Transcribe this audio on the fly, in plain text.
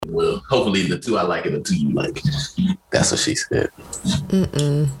well, hopefully the two I like and the two you like. That's what she said.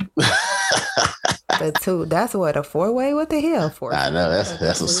 The two. That's what, a four-way? What the hell? Four. I know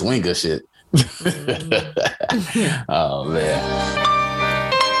that's some swinger shit. Oh man.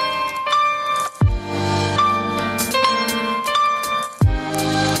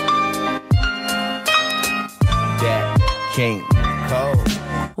 That King Cole.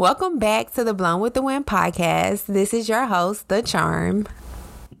 Welcome back to the Blown with the Wind podcast. This is your host, The Charm.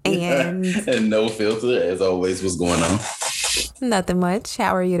 And no filter, as always. What's going on? Nothing much.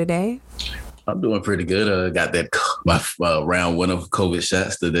 How are you today? I'm doing pretty good. Got my round one of COVID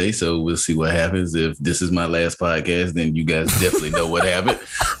shots today, so we'll see what happens. If this is my last podcast, then you guys definitely know what happened.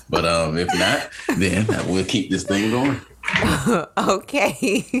 But if not, then we'll keep this thing going.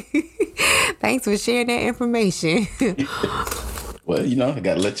 Okay. Thanks for sharing that information. Well, I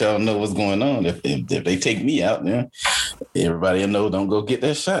got to let y'all know what's going on. If they take me out, then everybody will know, don't go get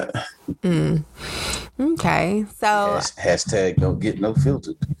that shot. Okay. So hashtag don't get no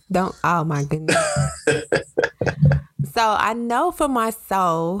filter. Oh my goodness. So I know for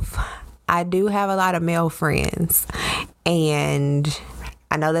myself, I do have a lot of male friends, and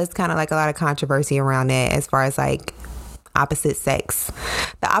I know there's kind of like a lot of controversy around that as far as like opposite sex.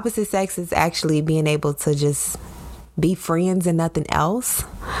 The opposite sex is actually being able to just be friends and nothing else.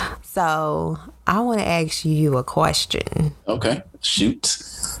 So I want to ask you a question. Okay, shoot.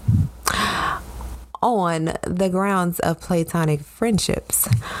 On the grounds of platonic friendships,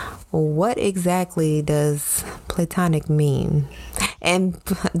 what exactly does platonic mean? And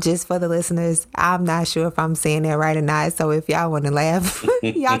just for the listeners, I'm not sure if I'm saying that right or not. So if y'all want to laugh,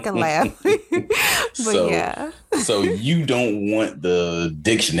 y'all can laugh. But So you don't want the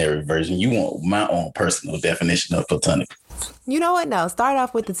dictionary version. You want my own personal definition of platonic. You know what? No, start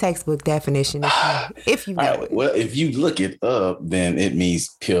off with the textbook definition if you know right. it. Well, if you look it up, then it means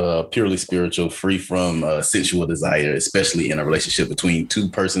purely spiritual, free from sensual desire, especially in a relationship between two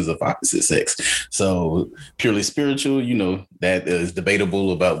persons of opposite sex. So purely spiritual, that is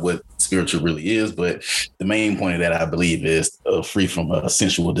debatable about what spiritual really is. But the main point of that, I believe, is free from a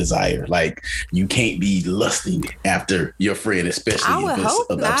sensual desire. Like, you can't be lusting after your friend, especially if it's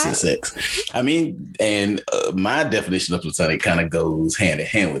of the opposite sex. I mean, and my definition of platonic kind of goes hand in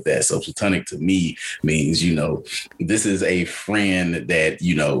hand with that. So platonic to me means, this is a friend that,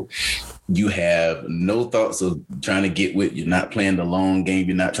 you have no thoughts of trying to get with. You're not playing the long game.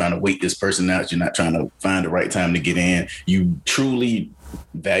 You're not trying to wait this person out. You're not trying to find the right time to get in. You truly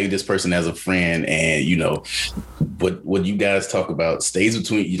value this person as a friend, and what you guys talk about stays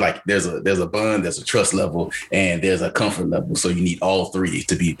between you. Like, there's a bond, there's a trust level, and there's a comfort level. So you need all three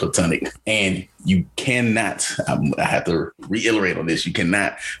to be platonic. And you cannot, I have to reiterate on this, you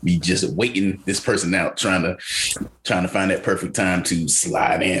cannot be just waiting this person out, trying to find that perfect time to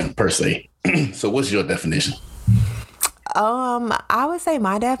slide in, per se. So what's your definition? I would say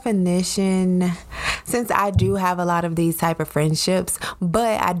my definition, since I do have a lot of these type of friendships,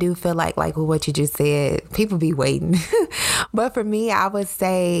 but I do feel like what you just said, people be waiting. But for me, I would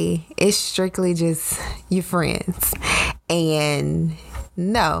say it's strictly just your friends. And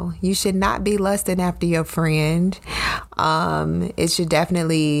no, you should not be lusting after your friend. It should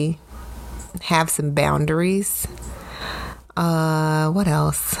definitely have some boundaries. What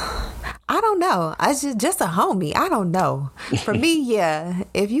else? I don't know. I just a homie. I don't know. For me, yeah.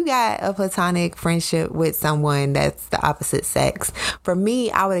 If you got a platonic friendship with someone that's the opposite sex, for me,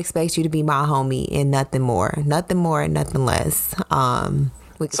 I would expect you to be my homie and nothing more. Nothing more and nothing less.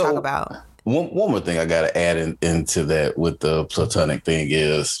 We can talk about. One more thing I got to add into that with the platonic thing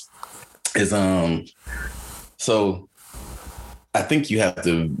is so I think you have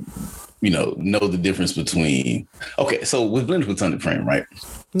to, know the difference between, okay, so with blended platonic friend, right?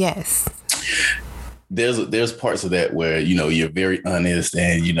 Yes. There's parts of that where, you're very honest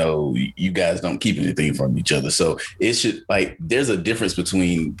and, you guys don't keep anything from each other. So it should, there's a difference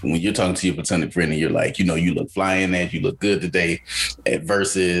between when you're talking to your platonic friend and you're like, you look fly in that, you look good today,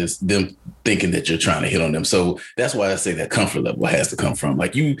 versus them thinking that you're trying to hit on them. So that's why I say that comfort level has to come from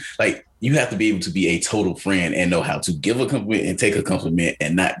you have to be able to be a total friend and know how to give a compliment and take a compliment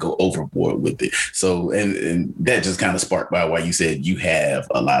and not go overboard with it. So, and that just kind of sparked by why you said you have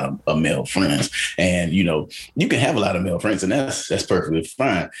a lot of male friends, and, you can have a lot of male friends, and that's perfectly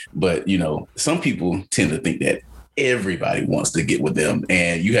fine. But, some people tend to think that everybody wants to get with them,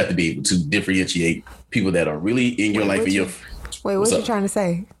 and you have to be able to differentiate people that are really in your life. Wait, what you trying to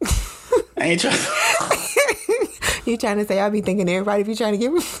say? I ain't trying. You trying to say I be thinking everybody be trying to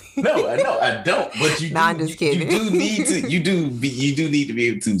get with me? No, I don't. But you, No, I'm just kidding. You do need to. You do need to be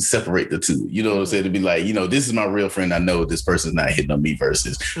able to separate the two. You know what I'm saying? To be like, this is my real friend. I know this person's not hitting on me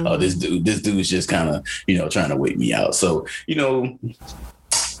versus, this dude is just kind of, trying to wait me out. So,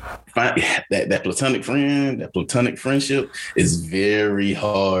 that platonic friend, that platonic friendship is very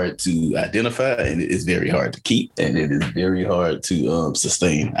hard to identify, and it is very hard to keep, and it is very hard to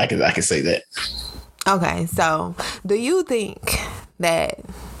sustain. I can say that. Okay, so do you think that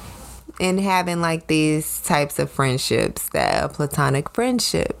in having like these types of friendships, that a platonic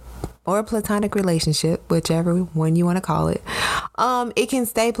friendship or a platonic relationship, whichever one you want to call it, it can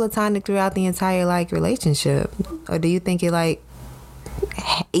stay platonic throughout the entire like relationship? Or do you think it like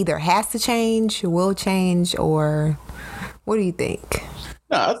either has to change, will change, or what do you think?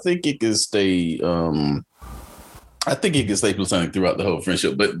 No, I think it can stay. I think it can stay platonic throughout the whole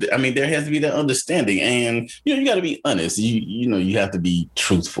friendship, but I mean, there has to be that understanding, and you got to be honest. You have to be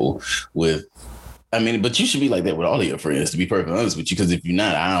truthful with. I mean, but you should be like that with all of your friends, to be perfectly honest with you, because if you're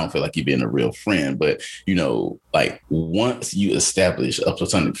not, I don't feel like you're being a real friend. But, like once you establish a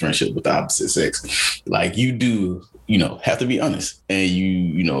platonic friendship with the opposite sex, like you do, have to be honest. And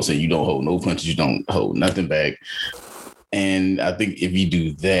say you don't hold no punches, you don't hold nothing back. And I think if you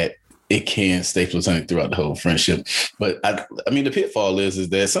do that, it can stay platonic throughout the whole friendship. But I mean, the pitfall is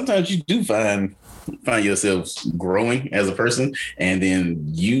that sometimes you do find yourselves growing as a person, and then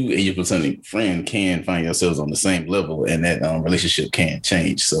you and your platonic friend can find yourselves on the same level, and that relationship can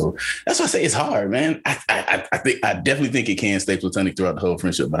change. So that's why I say it's hard, man. I definitely think it can stay platonic throughout the whole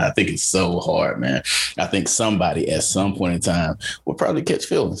friendship, but I think it's so hard, man. I think somebody at some point in time will probably catch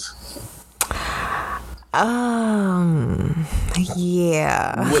feelings.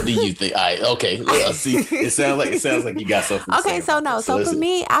 Yeah. What do you think? Okay. See, it sounds like you got something. Okay, so for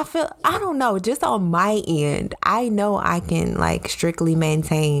me, I don't know, just on my end, I know I can like strictly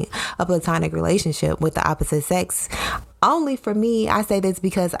maintain a platonic relationship with the opposite sex. Only for me, I say this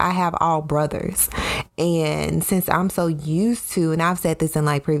because I have all brothers. And since I'm so used to, and I've said this in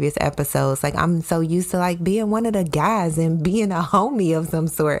like previous episodes, like I'm so used to like being one of the guys and being a homie of some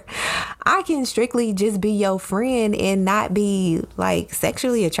sort, I can strictly just be your friend and not be like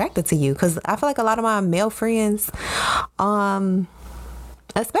sexually attracted to you. Because I feel like a lot of my male friends,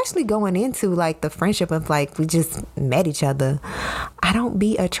 especially going into like the friendship of like we just met each other, I don't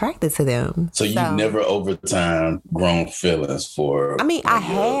be attracted to them. So you've never over time grown feelings for I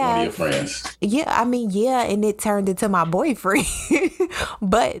have one of your friends? Yeah, and it turned into my boyfriend.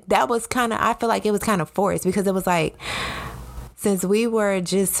 But that was I feel like it was kind of forced, because it was like, since we were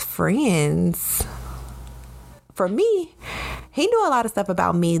just friends, for me, he knew a lot of stuff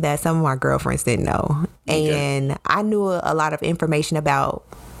about me that some of my girlfriends didn't know. Okay. And I knew a lot of information about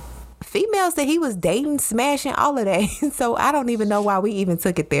females that he was dating, smashing, all of that. So I don't even know why we even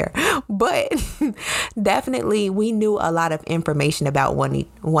took it there. But definitely we knew a lot of information about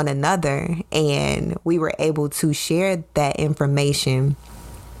one another, and we were able to share that information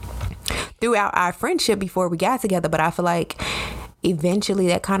throughout our friendship before we got together. But I feel like eventually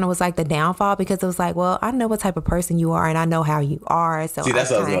that kind of was like the downfall, because it was like, well, I know what type of person you are and I know how you are. So see, that's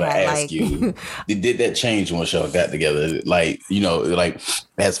what I was going to ask you. Did that change once y'all got together? Like, like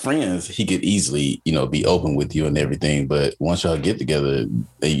as friends, he could easily, be open with you and everything. But once y'all get together,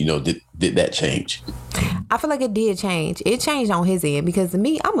 did that change? I feel like it did change. It changed on his end, because to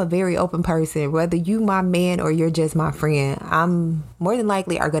me, I'm a very open person. Whether you my man or you're just my friend, I'm more than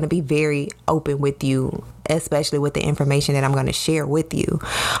likely are going to be very open with you, especially with the information that I'm going to share with you.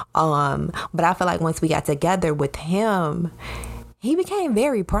 But I feel like once we got together with him, he became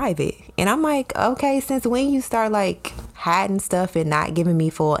very private. And I'm like, okay, since when you start like hiding stuff and not giving me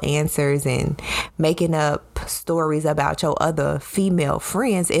full answers and making up stories about your other female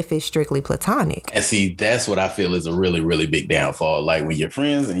friends if it's strictly platonic? And see, that's what I feel is a really, really big downfall. Like when you're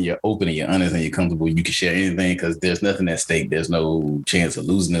friends and you're open and you're honest and you're comfortable, you can share anything because there's nothing at stake. There's no chance of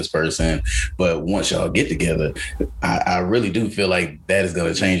losing this person. But once y'all get together, I really do feel like that is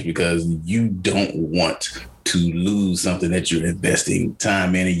going to change, because you don't want to lose something that you're investing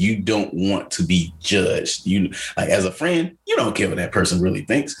time in, and you don't want to be judged. You, like, as a friend, you don't care what that person really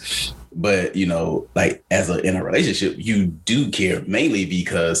thinks. But, like in a relationship, you do care, mainly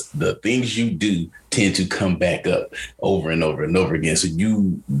because the things you do tend to come back up over and over and over again. So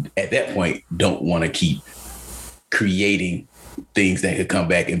you, at that point, don't want to keep creating things that could come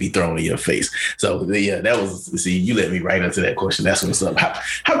back and be thrown in your face. So yeah, that was, see, you let me right into that question. That's what's up.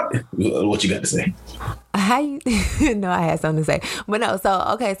 How what you got to say? No, I had something to say, but no. So,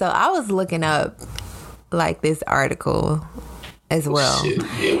 okay. So I was looking up like this article as well. Shit.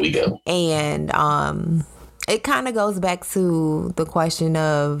 Here we go. And, it kind of goes back to the question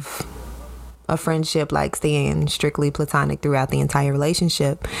of a friendship like staying strictly platonic throughout the entire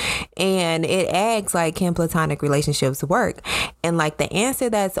relationship. And it asks like, can platonic relationships work? And like the answer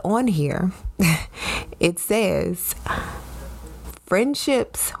that's on here, it says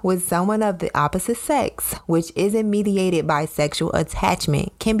friendships with someone of the opposite sex, which isn't mediated by sexual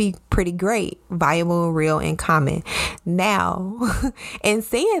attachment, can be pretty great, viable, real, and common. Now, in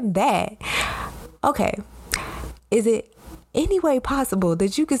saying that, okay, is it any way possible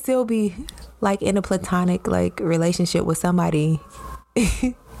that you could still be like in a platonic like relationship with somebody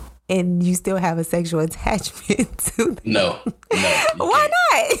and you still have a sexual attachment to them? No. Why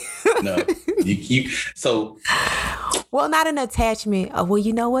not? No. So. Well, not an attachment. Oh, well,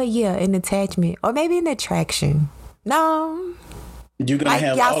 you know what? Yeah, an attachment. Or maybe an attraction. No. You're going to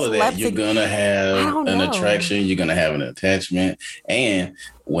have all of that. You're going to have an attraction. You're going to have an attachment. And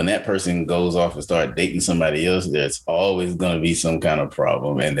when that person goes off and start dating somebody else, there's always going to be some kind of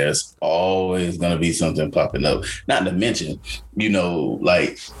problem. And there's always going to be something popping up. Not to mention,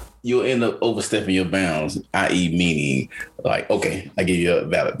 like you'll end up overstepping your bounds, i.e. meaning like, okay, I give you a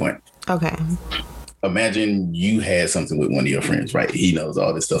valid point. Okay. Imagine you had something with one of your friends, right? He knows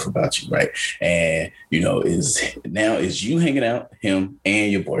all this stuff about you, right? And, is you hanging out, him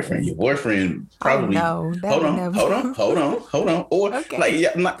and your boyfriend. Your boyfriend probably... Oh, no. Hold on. Or, okay.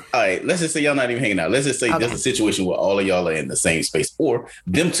 All right, let's just say y'all not even hanging out. Let's just say there's a situation where all of y'all are in the same space, or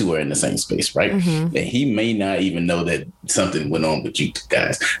them two are in the same space, right? Mm-hmm. And he may not even know that something went on with you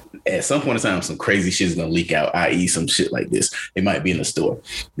guys. At some point in time, some crazy shit is going to leak out, i.e. some shit like this. It might be in the store.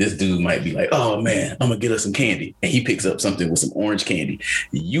 This dude might be like, oh, man, I'm going to get us some candy. And he picks up something with some orange candy.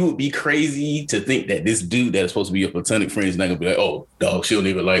 You would be crazy to think that this dude that is supposed to be your platonic friend is not going to be like, oh, dog, she'll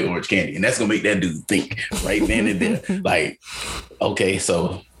never like orange candy. And that's going to make that dude think right then and there. Like, okay,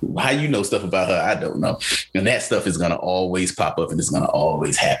 so how you know stuff about her, I don't know. And that stuff is going to always pop up and it's going to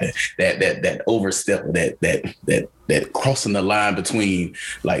always happen. That overstep, that crossing the line between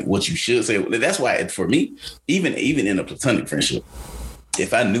like what you should say. That's why for me, even in a platonic friendship,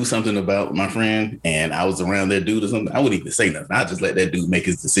 if I knew something about my friend and I was around that dude or something, I wouldn't even say nothing. I'd just let that dude make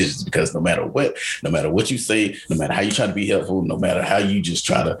his decisions, because no matter what you say, no matter how you try to be helpful, no matter how you just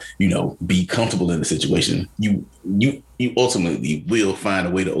try to, be comfortable in the situation, you ultimately will find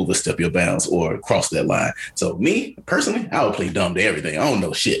a way to overstep your bounds or cross that line. So me personally, I would play dumb to everything. I don't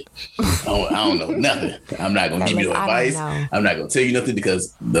know shit. I don't know nothing. I'm not going to give you no advice. I'm not going to tell you nothing,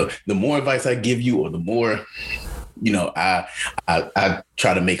 because the more advice I give you, or the more I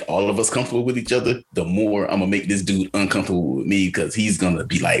try to make all of us comfortable with each other, the more I'm gonna make this dude uncomfortable with me, because he's gonna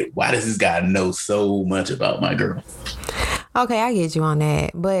be like, why does this guy know so much about my girl? Okay, I get you on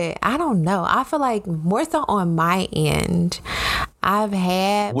that, but I don't know. I feel like more so on my end, I've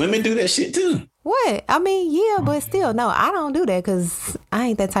had women do that shit too. What? I mean, yeah, but still, no, I don't do that because I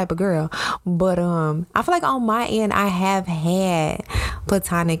ain't that type of girl. But I feel like on my end, I have had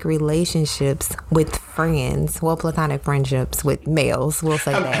platonic relationships with friends. Well, platonic friendships with males. We'll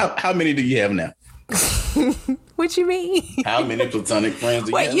say that. How many do you have now? What you mean? How many platonic friends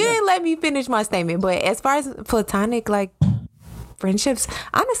do you have? Wait, you didn't let me finish my statement. But as far as platonic like friendships,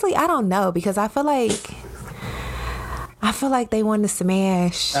 honestly, I don't know, because I feel like they want to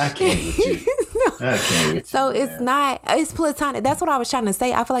smash. I can't with you. So it's platonic. That's what I was trying to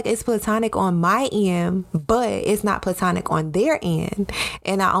say. I feel like it's platonic on my end, but it's not platonic on their end.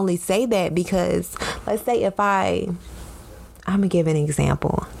 And I only say that because, let's say if I'm going to give an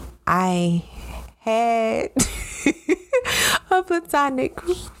example. I had a platonic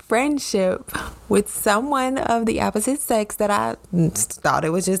friendship with someone of the opposite sex that I thought it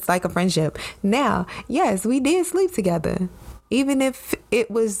was just like a friendship. Now, yes, we did sleep together. Even if it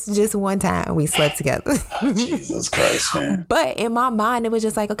was just one time we slept together. Oh, Jesus Christ, man. But in my mind, it was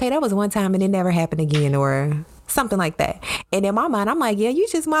just like, okay, that was one time and it never happened again, or something like that. And in my mind, I'm like, yeah, you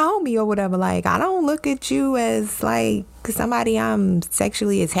just my homie or whatever. Like, I don't look at you as like somebody I'm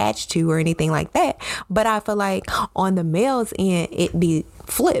sexually attached to or anything like that. But I feel like on the male's end, it be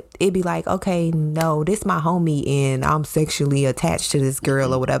flipped. It'd be like, okay, no, this my homie and I'm sexually attached to this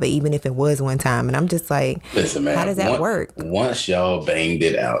girl or whatever, even if it was one time. And I'm just like, listen, man, how does that work? Once y'all banged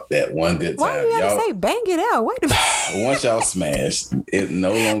it out that one good time. Why do you have to say bang it out? Wait a minute. Once y'all smashed, it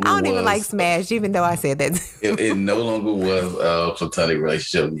no longer I don't even like smash, even though I said that. It no longer was a platonic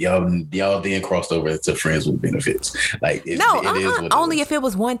relationship. Y'all then crossed over into friends with benefits. Like it is what only if it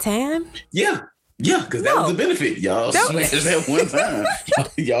was one time. Yeah. Yeah, because that was the benefit. Y'all smashed that one time.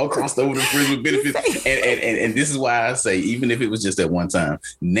 Y'all crossed over to friends with benefits. And this is why I say, even if it was just that one time,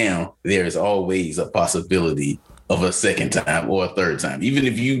 now there is always a possibility of a second time or a third time. Even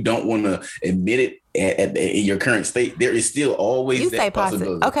if you don't want to admit it in your current state, there is still always You that say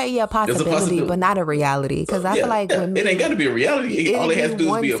possibility. Okay, yeah, possibility, but not a reality. Because I feel like when it ain't got to be a reality. All it has to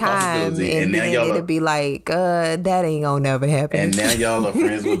do is be a possibility. And now y'all it'll be like, that ain't gonna never happen. And now y'all are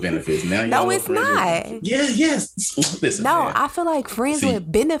friends with benefits. Now no, it's not. Yes. Listen, no, man. I feel like friends with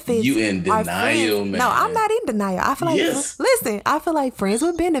benefits. You in denial, man. No, I'm not in denial. I feel like listen, I feel like friends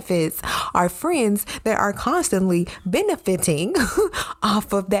with benefits are friends that are constantly benefiting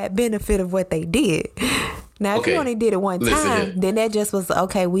off of that benefit of what they did. Now, if you only did it one time, then that just was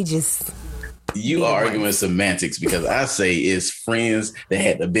okay. We just you are arguing semantics because I say it's friends that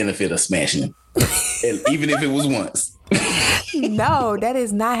had the benefit of smashing, and even if it was once. No, that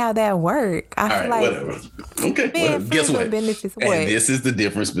is not how that works. I feel like whatever. Okay, whatever. Guess what? Benefits, and this is the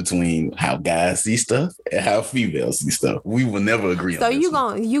difference between how guys see stuff and how females see stuff. We will never agree on this.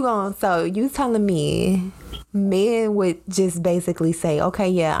 So you telling me men would just basically say, okay,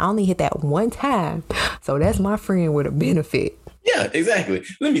 yeah, I only hit that one time, so that's my friend with a benefit. Yeah, exactly.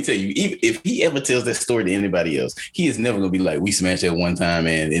 Let me tell you, if he ever tells that story to anybody else, he is never gonna be like, we smashed that one time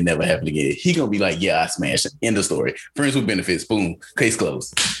and it never happened again. He gonna be like, yeah, I smashed it. End of story. Friends with benefits. Boom. Case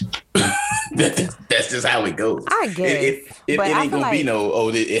closed. That's just how it goes. I guess. It ain't gonna be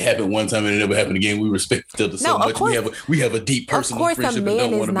it happened one time and it never happened again. We respect each other so much. We have a deep personal friendship and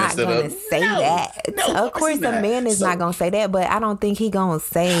don't want to mess that up. Of course, a man is not gonna say that. No, of course, a man is not gonna say that. But I don't think he gonna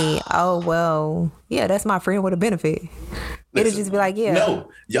say, "Oh well, yeah, that's my friend with a benefit." It'll just be like, yeah.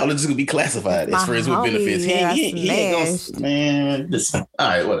 No, y'all are just gonna be classified as friends with benefits. He ain't gonna, man. Listen. All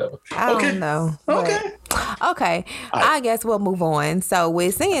right, whatever. I don't know. Okay. Right. I guess we'll move on. So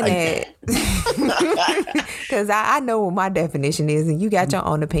we're saying that because I know what my definition is, and you got your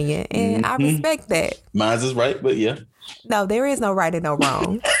own opinion, and I respect that. Mine's is right, but yeah. No, there is no right and no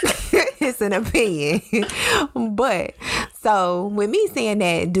wrong. It's an opinion. But so with me saying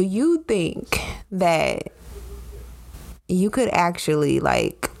that, do you think that you could actually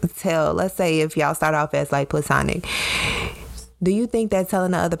like tell, let's say if y'all start off as like platonic, do you think that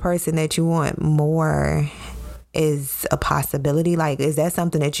telling the other person that you want more is a possibility? Like, is that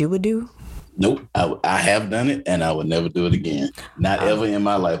something that you would do? Nope. I have done it and I would never do it again. Not ever in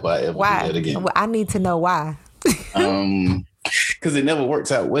my life will I ever do that again. Well, I need to know why. Because it never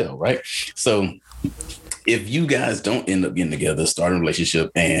works out well, right? So if you guys don't end up getting together, start a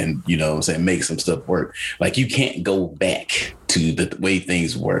relationship and, make some stuff work, like you can't go back to the way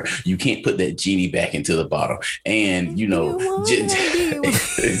things were. You can't put that genie back into the bottle. And,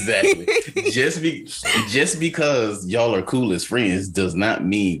 exactly. Just because y'all are cool as friends does not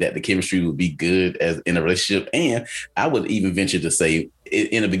mean that the chemistry would be good as in a relationship. And I would even venture to say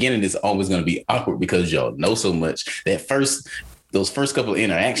in the beginning, it's always going to be awkward because y'all know so much that those first couple of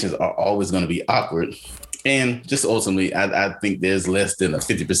interactions are always going to be awkward. And just ultimately, I think there's less than a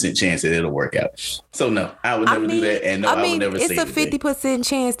 50% chance that it'll work out. So no, I would never do that. And no, I would never say it's a 50%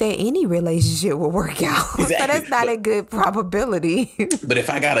 chance that any relationship will work out. Exactly. So that's not a good probability. But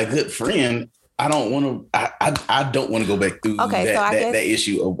if I got a good friend, I don't want to. I don't want to go back through that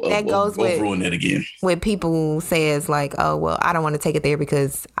issue of ruining it again. When people says like, oh well, I don't want to take it there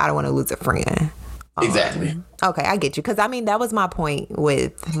because I don't want to lose a friend. Exactly. Okay, I get you. Because that was my point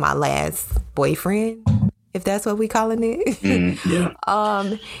with my last boyfriend, if that's what we calling it.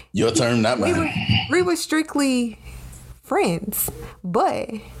 Yeah. Your term, not mine. We were strictly friends,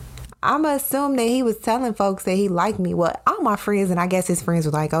 but I'm gonna assume that he was telling folks that he liked me. Well, all my friends, and I guess his friends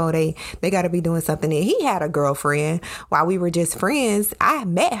were like, oh, they got to be doing something. And he had a girlfriend while we were just friends. I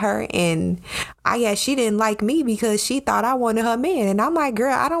met her, and I guess she didn't like me because she thought I wanted her man. And I'm like,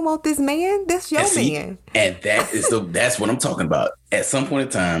 girl, I don't want this man. That's your man. And that's what I'm talking about. At some point in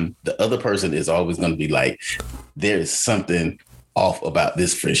time, the other person is always going to be like, there is something off about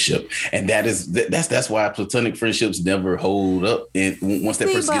this friendship, and that's why platonic friendships never hold up. And once that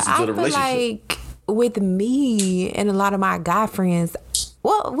person gets into the relationship, like with me and a lot of my guy friends,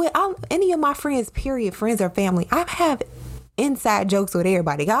 well, with any of my friends, period, friends or family, I have inside jokes with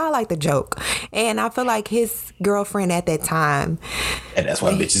everybody. I like to joke, and I feel like his girlfriend at that time, and that's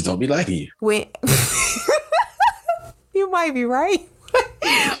why bitches don't be liking you. You might be right.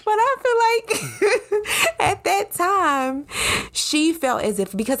 But I feel like at that time, she felt as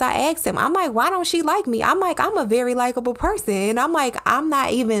if, because I asked him, I'm like, why don't she like me? I'm like, I'm a very likable person. And I'm like,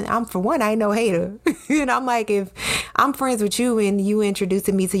 for one, I ain't no hater. And I'm like, if I'm friends with you and you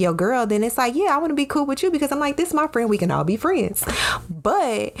introducing me to your girl, then it's like, yeah, I want to be cool with you because I'm like, this is my friend. We can all be friends.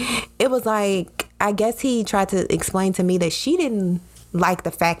 But it was like, I guess he tried to explain to me that she didn't like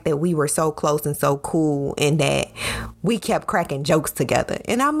the fact that we were so close and so cool and that we kept cracking jokes together.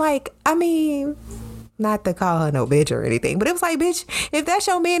 And I'm like, not to call her no bitch or anything, but it was like, bitch, if that's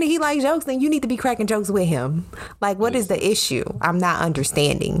your man and he likes jokes, then you need to be cracking jokes with him. Like, what is the issue? I'm not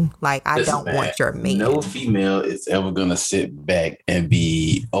understanding. Like, I don't want your man. No female is ever gonna sit back and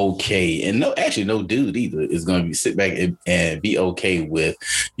be okay, and no dude either is gonna be sit back and be okay with,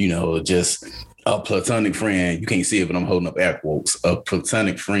 just a platonic friend. You can't see it, but I'm holding up air quotes. A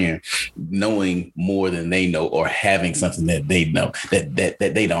platonic friend knowing more than they know, or having something that they know that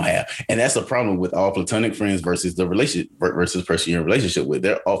they don't have. And that's the problem with all platonic friends versus the relationship versus person you're in a relationship with.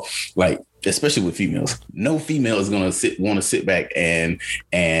 They're all like, especially with females. No female is gonna want to sit back and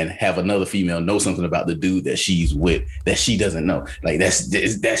have another female know something about the dude that she's with that she doesn't know. Like that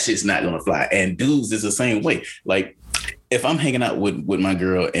shit's not gonna fly. And dudes is the same way. Like, if I'm hanging out with my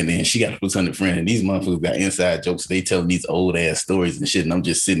girl and then she got a platonic friend and these motherfuckers got inside jokes, they tell me these old ass stories and shit, and I'm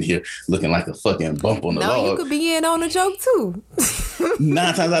just sitting here looking like a fucking bump on the log. You could be in on a joke too.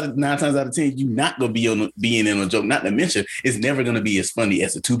 nine times out of 10, you not gonna be in on a joke. Not to mention, it's never gonna be as funny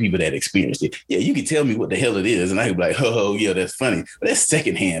as the two people that experienced it. Yeah, you can tell me what the hell it is, and I can be like, oh yeah, that's funny. But that's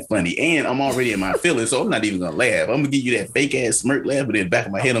secondhand funny, and I'm already in my feelings, so I'm not even gonna laugh. I'm gonna give you that fake ass smirk laugh, but in the back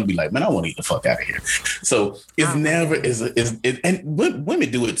of my head, I'm be like, man, I want to get the fuck out of here. So it's never and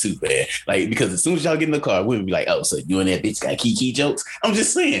women do it too, man. Like, because as soon as y'all get in the car, women be like, oh, so you and that bitch got kiki jokes? I'm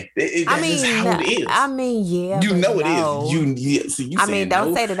just saying, that's just how it is. I mean, yeah, you know it is. So you saying don't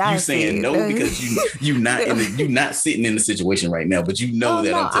no, say that. I you saying no because you not sitting in the situation right now, but you know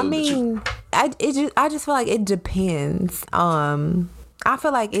that I'm telling the truth. I just feel like it depends. I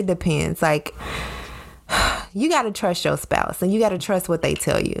feel like it depends. Like, you got to trust your spouse, and you got to trust what they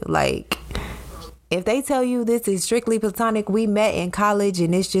tell you. Like, if they tell you this is strictly platonic, we met in college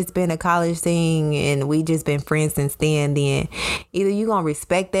and it's just been a college thing and we just been friends since then either you gonna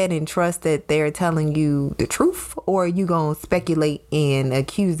respect that and trust that they're telling you the truth, or you gonna speculate and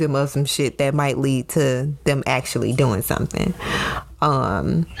accuse them of some shit that might lead to them actually doing something.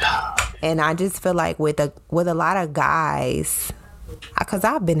 And I just feel like with a lot of guys, because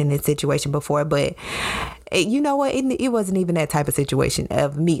I've been in this situation before, but you know what? It wasn't even that type of situation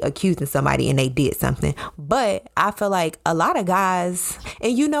of me accusing somebody and they did something. But I feel like a lot of guys,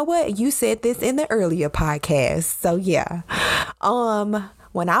 and you know what? You said this in the earlier podcast. So yeah.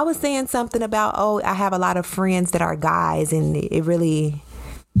 When I was saying something about, I have a lot of friends that are guys, and it really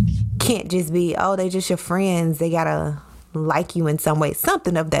can't just be, they just your friends. They gotta like you in some way,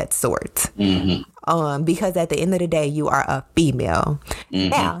 something of that sort. Mm-hmm. Because at the end of the day, you are a female. Mm-hmm.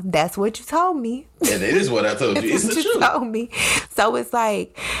 Now, that's what you told me. Yeah, that is what I told you. It's the truth. Told me. So it's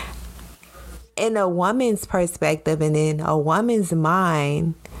like, in a woman's perspective and in a woman's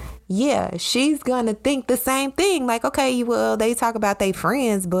mind, yeah, she's gonna think the same thing. Like, okay, well, they talk about they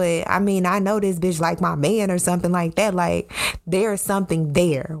friends, but I mean, I know this bitch like my man or something like that. Like, there's something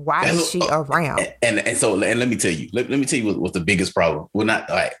there. Why is she around? And let me tell you, let me tell you what's the biggest problem. Well, not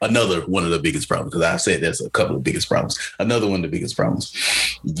like another one of the biggest problems, because I've said there's a couple of biggest problems. Another one of the biggest problems.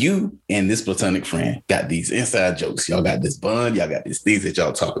 You and this platonic friend got these inside jokes. Y'all got this bond. Y'all got these things that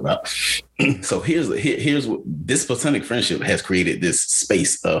y'all talk about. So here's what this platonic friendship has created: this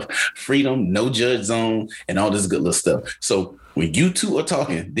space of freedom, no judge zone, and all this good little stuff. So when you two are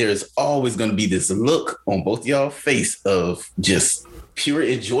talking, there's always going to be this look on both y'all face of just pure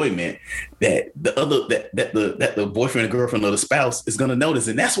enjoyment that the boyfriend or girlfriend or the spouse is going to notice,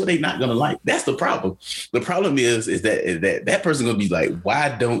 and that's what they're not going to like. That's the problem. The problem is that person going to be like, why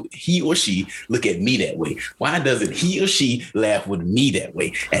don't he or she look at me that way? Why doesn't he or she laugh with me that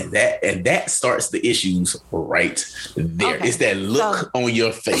way? And that starts the issues right there. Okay. It's that look on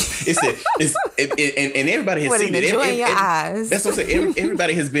your face. And everybody has seen it. Your eyes. That's what I'm saying.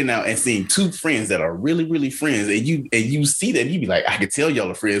 Everybody has been out and seen two friends that are really, really friends, and you see that, and you be like, I can tell y'all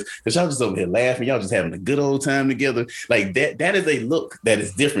are friends because y'all just over here laughing, y'all just having a good old time together. Like that is a look that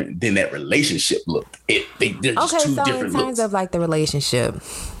is different than that relationship look. They're just two different looks. In terms of like the relationship,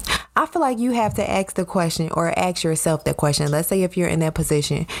 I feel like you have to ask the question, or ask yourself the question. Let's say if you're in that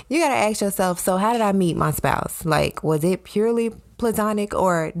position, you got to ask yourself, so how did I meet my spouse? Like, was it purely platonic,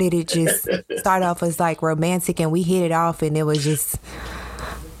 or did it just start off as like romantic and we hit it off and it was just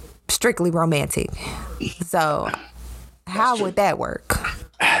strictly romantic? So how would that work?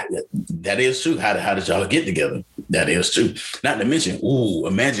 That is true. How did y'all get together? That is true. Not to mention,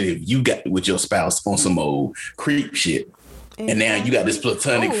 imagine if you got with your spouse on some old creep shit. And now you got this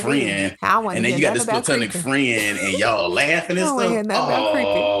platonic friend, and then you got this platonic friend, and y'all laughing and stuff.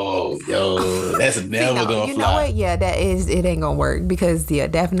 Yo, that's never gonna fly. You know what? Yeah, it ain't gonna work, because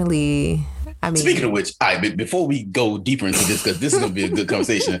definitely I mean, speaking of which, before we go deeper into this, because this is going to be a good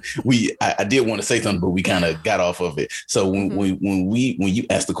conversation, I did want to say something, but we kind of got off of it. So when you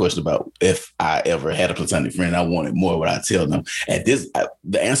asked the question about if I ever had a platonic friend, I wanted more, what I tell them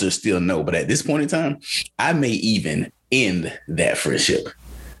the answer is still no. But at this point in time, I may even end that friendship,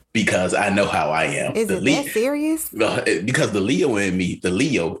 because I know how I am. Is it that serious? Because the Leo in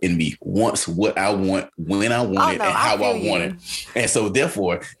me wants what I want, when I want it, and how I want it. And so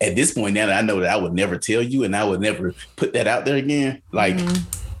therefore, at this point now that I know that I would never tell you and I would never put that out there again, like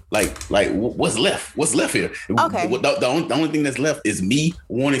what's left? What's left here? Okay. The only thing that's left is me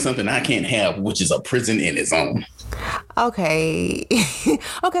wanting something I can't have, which is a prison in its own. Okay.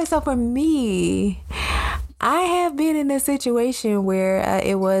 Okay, so for me, I have been in a situation where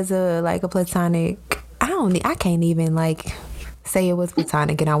it was a platonic. I can't even say it was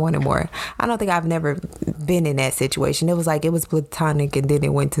platonic and I wanted more. I don't think I've never been in that situation. It was it was platonic and then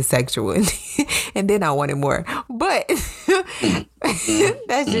it went to sexual and then I wanted more. But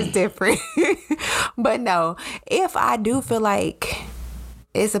that's just different. But no, if I do feel like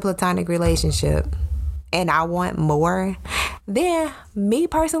it's a platonic relationship and I want more, then me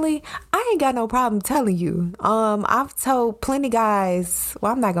personally, I ain't got no problem telling you. I've told plenty guys,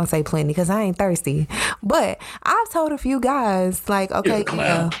 well, I'm not gonna say plenty because I ain't thirsty, but I've told a few guys okay,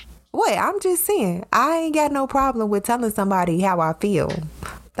 what? I'm just saying, I ain't got no problem with telling somebody how I feel.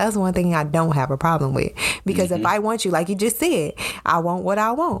 That's one thing I don't have a problem with, because if I want you, like you just said, I want what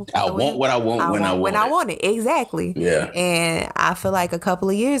I want. I want what I want when I want it. Exactly. Yeah. And I feel like a couple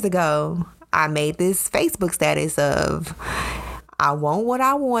of years ago, I made this Facebook status of, I want what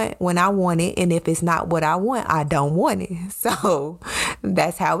I want when I want it, and if it's not what I want, I don't want it. So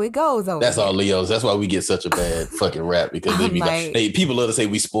that's how it goes. That's all Leos. That's why we get such a bad fucking rap, because they be people love to say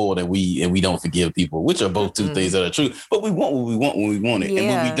we spoiled and we don't forgive people, which are both two things that are true. But we want what we want when we want it, and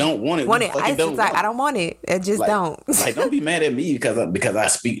when we don't want it, we fucking don't. I don't want it. I just don't. Don't be mad at me because I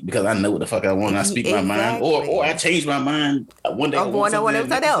know what the fuck I want. And I speak my mind, or I change my mind one day. I want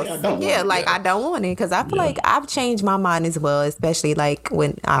something else. I don't want it, because I feel like I've changed my mind as well, especially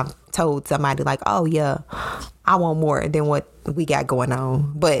when I've told somebody oh yeah, I want more than what we got going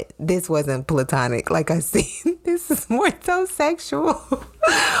on. But this wasn't platonic, like I said. This is more so sexual,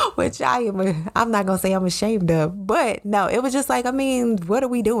 which I'm not gonna say I'm ashamed of. But no, it was just what are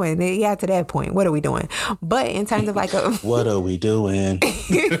we doing? Yeah, to that point, what are we doing? But in terms of what are we doing?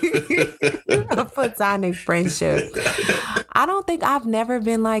 A platonic friendship, I don't think I've never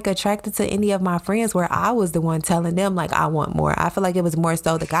been attracted to any of my friends where I was the one telling them I want more. I feel like it was more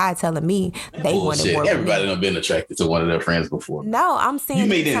so the guy telling me they wanted more. Everybody done been attracted to one of their friends before. No, I'm saying you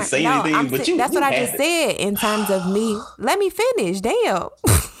may didn't say anything, but that's what I just said in terms of me. Let me finish. Damn.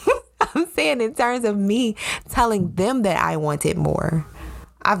 I'm saying in terms of me telling them that I wanted more.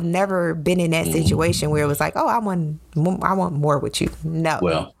 I've never been in that situation where it was I want more with you. No.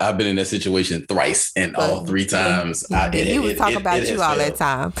 Well, I've been in that situation thrice, and all three times you would talk about you all that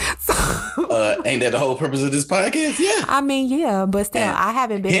time. So, ain't that the whole purpose of this podcast? Yeah. I mean, yeah, but still, I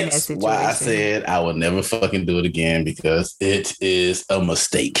haven't been in that situation. Why I said I will never fucking do it again, because it is a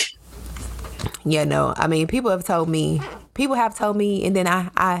mistake. Yeah, no. I mean, people have told me, and then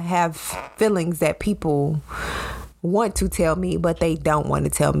I have feelings that people want to tell me, but they don't want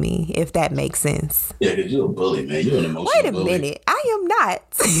to tell me, if that makes sense. Yeah, because you're a bully, man. You're an emotional bully. Wait a minute. I am not.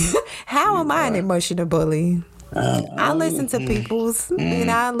 How am I an emotional bully? I listen to people's,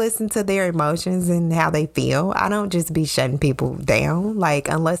 I listen to their emotions and how they feel. I don't just be shutting people down,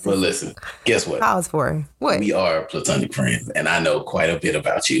 unless Well, listen, guess what? Cause for what? We are platonic friends, and I know quite a bit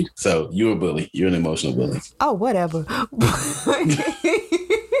about you. So you're a bully. You're an emotional bully. Oh, whatever.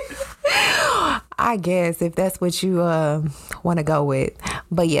 I guess if that's what you want to go with.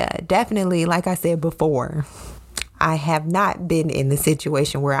 But yeah, definitely, like I said before, I have not been in the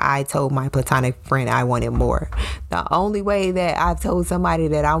situation where I told my platonic friend I wanted more. The only way that I've told somebody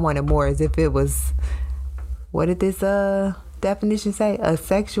that I wanted more is if it was, what did this definition say? A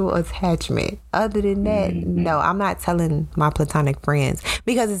sexual attachment. Other than that, no, I'm not telling my platonic friends,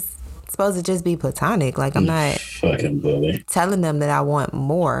 because it's supposed to just be platonic. I'm not fucking bully telling them that I want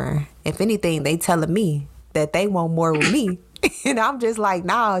more. If anything, they telling me that they want more with me. And I'm just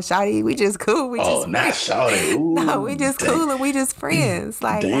nah, shawty, we just cool. We just not shawty. Ooh, no, we just cool and we just friends.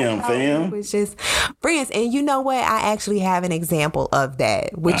 Damn, fam. It's just friends. And you know what? I actually have an example of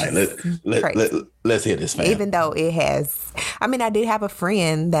that. Which let's hear this, fam. Even though it has, I did have a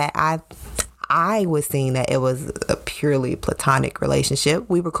friend that I was seeing that it was a purely platonic relationship.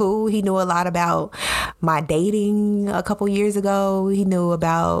 We were cool. He knew a lot about my dating a couple years ago. He knew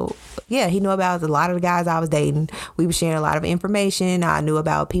about a lot of the guys I was dating. We were sharing a lot of information. I knew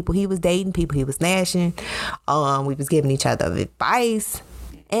about people he was dating, people he was snatching. We was giving each other advice.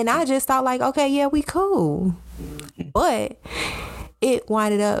 And I just thought like, okay, yeah, we cool. But it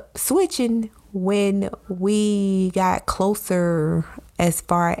winded up switching when we got closer as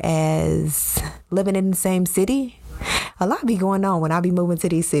far as living in the same city. A lot be going on when I be moving to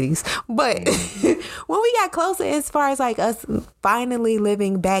these cities. But when we got closer as far as like us finally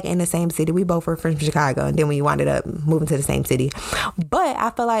living back in the same city, we both were from Chicago, and then we wound up moving to the same city. But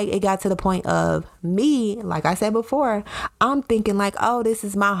I feel like it got to the point of me, like I said before, I'm thinking like, oh, this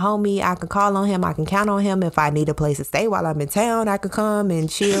is my homie. I can call on him. I can count on him. If I need a place to stay while I'm in town, I could come and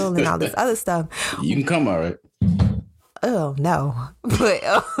chill and all this other stuff. You can come, all right. Oh, no. But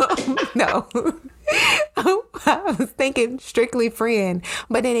no. I was thinking strictly friend,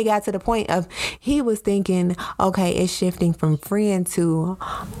 but then it got to the point of he was thinking, okay, it's shifting from friend to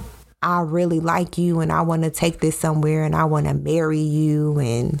I really like you and I want to take this somewhere and I want to marry you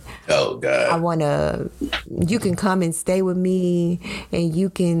and oh God, you can come and stay with me and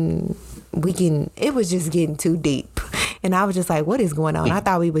it was just getting too deep. And I was just like, what is going on? I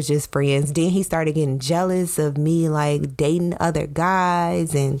thought we was just friends. Then he started getting jealous of me like dating other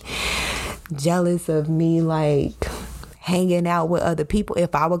guys and jealous of me like hanging out with other people.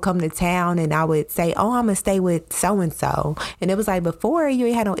 If I would come to town and I would say, oh, I'm gonna stay with so and so, and it was like before you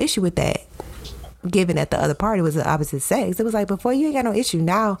ain't had no issue with that, given that the other party was the opposite sex. It was like before you ain't got no issue.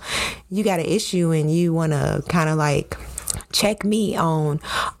 Now you got an issue and you want to kind of like check me on,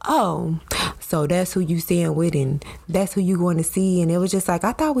 oh, so that's who you staying with and that's who you going to see. And it was just like,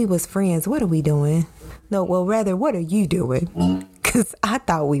 I thought we was friends. What are we doing? No, well, rather, what are you doing? Because I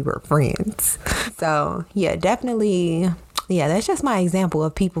thought we were friends. So, yeah, definitely. Yeah, that's just my example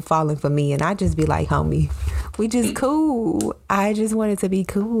of people falling for me. And I just be like, homie, we just cool. I just wanted to be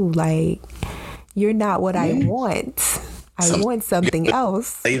cool. Like, you're not what I want. I want something else.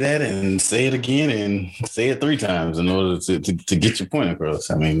 Say that and say it again and say it 3 times in order to get your point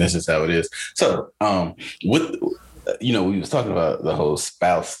across. I mean, that's just how it is. So, we was talking about the whole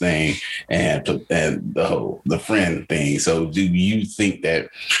spouse thing and the friend thing. So do you think that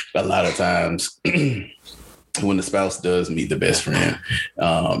a lot of times when the spouse does meet the best friend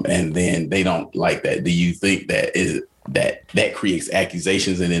and then they don't like that, do you think that creates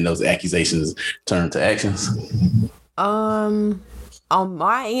accusations and then those accusations turn to actions? On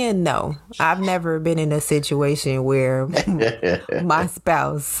my end, no. I've never been in a situation where my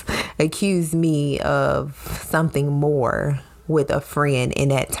spouse accused me of something more with a friend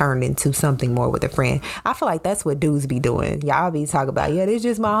and that turned into something more with a friend. I feel like that's what dudes be doing. Y'all be talking about, yeah, this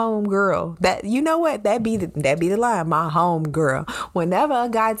just my home girl. That, you know what? That be the line, my home girl. Whenever a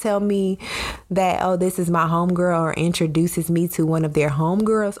guy tell me that, oh, this is my home girl, or introduces me to one of their home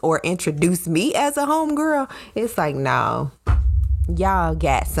girls, or introduce me as a home girl, it's like, no. Y'all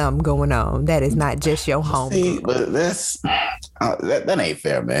got something going on. That is not just your home. See, but that ain't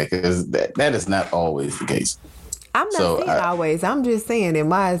fair, man, because that is not always the case. I'm not saying always. I'm just saying in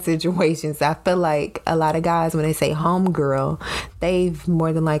my situations, I feel like a lot of guys, when they say homegirl, they've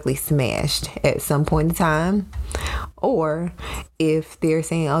more than likely smashed at some point in time. Or if they're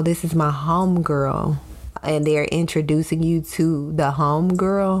saying, oh, this is my homegirl, and they're introducing you to the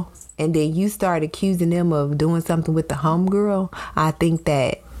homegirl, and then you start accusing them of doing something with the homegirl, I think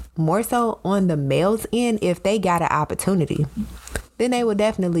that more so on the male's end, if they got an opportunity, then they will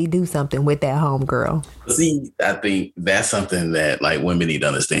definitely do something with that homegirl. See, I think that's something that like women need to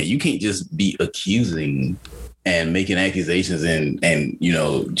understand. You can't just be accusing and making accusations and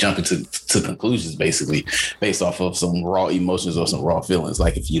jumping to conclusions basically based off of some raw emotions or some raw feelings.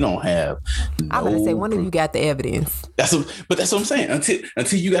 Like if you don't have, I'm gonna say one of you got the evidence. That's what I'm saying.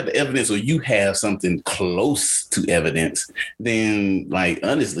 Until you got the evidence or you have something close to evidence, then like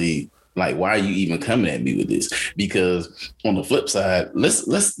honestly, like, why are you even coming at me with this? Because on the flip side, let's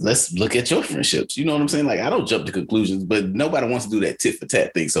look at your friendships. You know what I'm saying? Like, I don't jump to conclusions, but nobody wants to do that tit for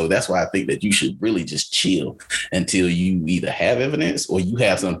tat thing. So that's why I think that you should really just chill until you either have evidence or you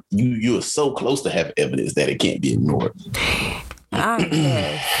have you're so close to have evidence that it can't be ignored. I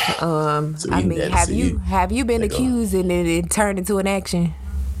guess. So I mean, have you been accused and it turned into an action?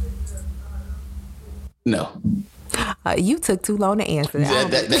 No. You took too long to answer.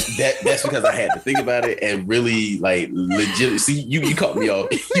 That's because I had to think about it and really like legit. See, you caught me off.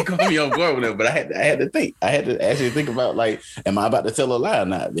 You caught me off guard with it, but I had to think. I had to actually think about like, am I about to tell a lie or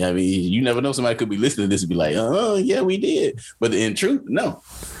not? I mean, you never know. Somebody could be listening to this and be like, "Oh, yeah, we did," but in truth, no.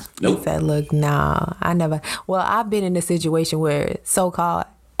 Nope. He said, look, nah, I never. Well, I've been in a situation where so-called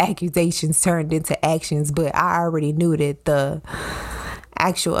accusations turned into actions, but I already knew that the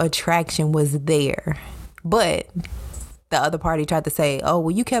actual attraction was there. But the other party tried to say, oh,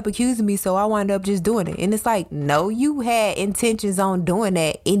 well, you kept accusing me, so I wound up just doing it. And it's like, no, you had intentions on doing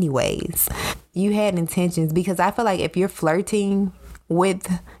that anyways. You had intentions, because I feel like if you're flirting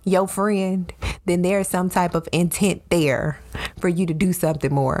with your friend, then there's some type of intent there for you to do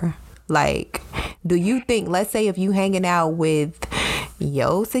something more. Like, do you think, let's say if you hanging out with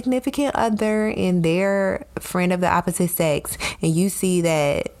your significant other and their friend of the opposite sex, and you see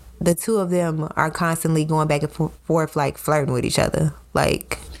that the two of them are constantly going back and forth, like flirting with each other,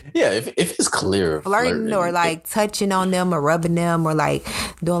 like, yeah, if it's clear flirting or like touching on them or rubbing them or like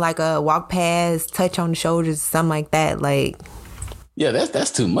doing like a walk past, touch on the shoulders, something like that, like, yeah,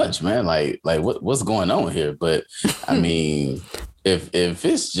 that's too much, man. Like what's going on here? But I mean, if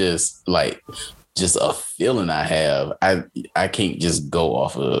it's just like just a feeling I have, I can't just go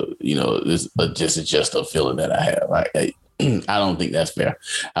off of, you know, this just a feeling that I have. I don't think that's fair.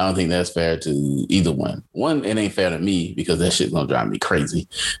 I don't think that's fair to either one. One, it ain't fair to me because that shit's gonna drive me crazy.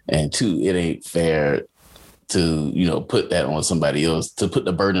 And two, it ain't fair to, you know, put that on somebody else, to put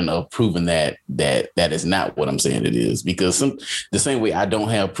the burden of proving that is not what I'm saying it is. Because the same way I don't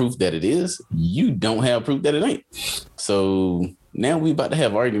have proof that it is, you don't have proof that it ain't. So now we about to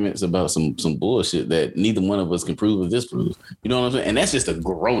have arguments about some bullshit that neither one of us can prove or disprove. You know what I'm saying? And that's just a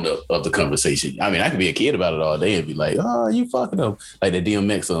grown up of the conversation. I mean, I could be a kid about it all day and be like, oh, you fucking up. Like the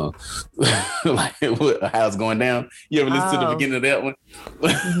DMX song. Like how it's going down. You ever listen to the beginning of that one?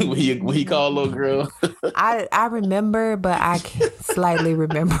 when he called little girl? I remember, but I can slightly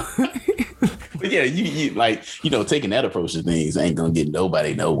remember. But yeah, you like, you know, taking that approach to things ain't gonna get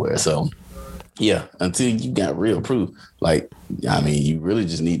nobody nowhere. So yeah, until you got real proof, like, I mean, you really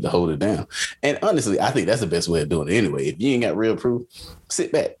just need to hold it down. And honestly, I think that's the best way of doing it anyway. If you ain't got real proof,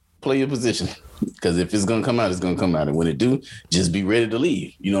 sit back, play your position. Because if it's going to come out, it's going to come out. And when it do, just be ready to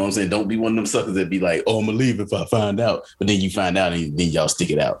leave. You know what I'm saying? Don't be one of them suckers that be like, oh, I'm going to leave if I find out. But then you find out and then y'all stick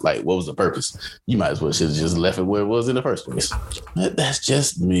it out. Like, what was the purpose? You might as well should have just left it where it was in the first place. That's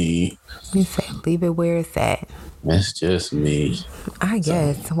just me. You say leave it where it's at. That's just me. I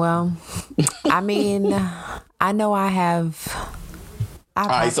guess. So. Well, I mean, I know I have. All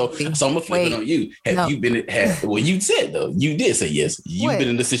right, so I'm gonna flip it on you. You been well? You said though, you did say yes. You've been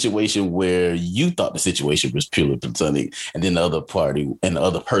in a situation where you thought the situation was purely platonic, and then the other party and the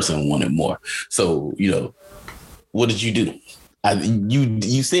other person wanted more. So you know, what did you do?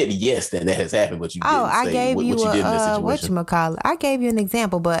 You said yes that has happened, but you didn't I say gave what you you did in this situation. Whatchamacallit. I gave you an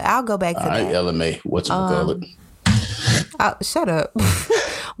example, but I'll go back to that. All right, LMA, whatchamacallit. Oh, shut up.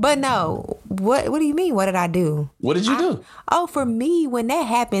 But no, what do you mean? What did I do? What did you do? Oh, for me, when that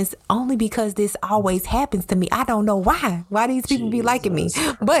happens, only because this always happens to me. I don't know why. Why these people be liking me?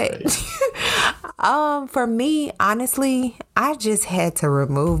 But for me, honestly, I just had to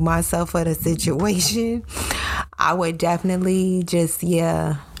remove myself from the situation. I would definitely just,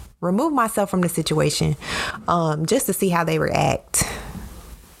 remove myself from the situation, just to see how they react.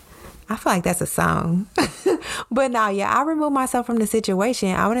 I feel like that's a song. But no, I removed myself from the situation.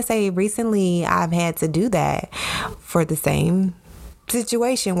 I want to say recently I've had to do that for the same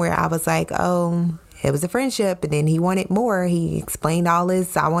situation where I was like, oh, it was a friendship, and then he wanted more. He explained all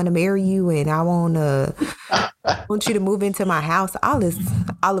this. I want to marry you, and I want you to move into my house. All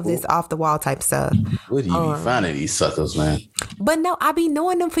of this off the wall type stuff. Where do you be finding these suckers, man? But no, I be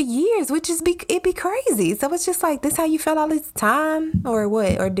knowing them for years, which is it be crazy. So it's just like, this how you felt all this time, or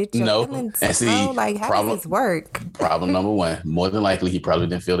what? Or did your feelings grow? Like, how does this work? Problem number one, more than likely, he probably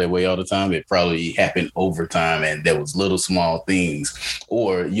didn't feel that way all the time. It probably happened over time, and there was little small things,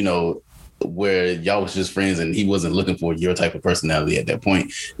 or you know, where y'all was just friends and he wasn't looking for your type of personality at that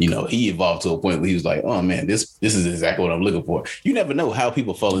point. You know, he evolved to a point where he was like, oh man, this is exactly what I'm looking for. You never know how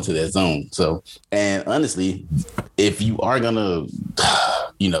people fall into that zone. So, and honestly, if you are gonna,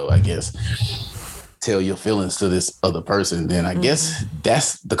 you know, I guess tell your feelings to this other person, then I guess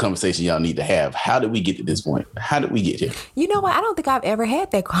that's the conversation y'all need to have. How did we get to this point? How did we get here? You know what? I don't think I've ever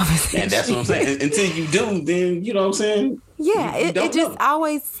had that conversation. And that's what I'm saying. Until you do, then you know what I'm saying? Yeah, it just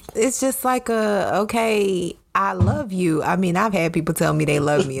always, it's just like okay, I love you. I mean, I've had people tell me they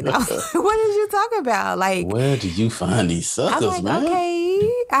love me, and I was like, what did you talk about? Like, where do you find these suckers, I'm like, man?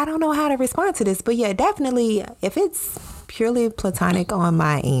 Okay, I don't know how to respond to this, but yeah, definitely, if it's purely platonic on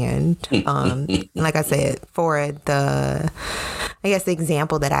my end, like I said, for the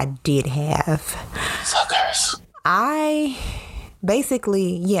example that I did have, suckers, I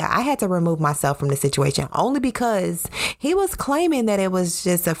basically, yeah, I had to remove myself from the situation only because he was claiming that it was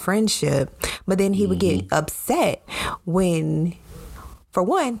just a friendship, but then he would get upset when, for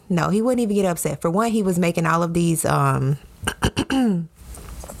one, no, he wouldn't even get upset. For one, he was making all of these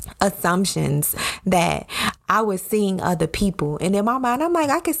assumptions that I was seeing other people. And in my mind, I'm like,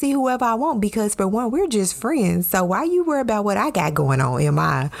 I can see whoever I want because, for one, we're just friends. So why you worry about what I got going on in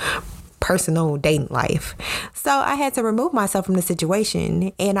my personal dating life? So I had to remove myself from the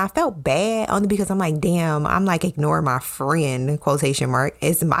situation, and I felt bad only because I'm like, damn, I'm like ignoring my friend, quotation mark.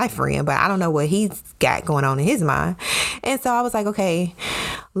 It's my friend, but I don't know what he's got going on in his mind. And so I was like, okay,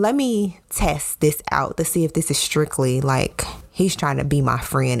 let me test this out to see if this is strictly like he's trying to be my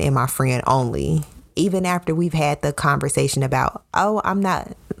friend and my friend only. Even after we've had the conversation about, oh, I'm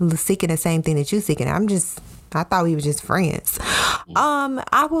not seeking the same thing that you're seeking. I thought we were just friends.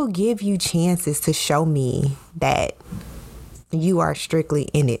 I will give you chances to show me that you are strictly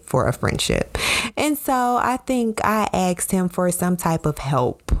in it for a friendship. And so I think I asked him for some type of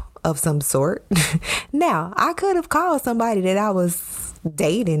help of some sort. Now, I could have called somebody that I was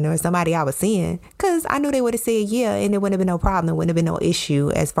dating or somebody I was seeing, because I knew they would have said yeah, and it wouldn't have been no problem. There wouldn't have been no issue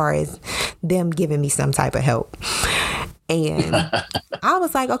as far as them giving me some type of help. And I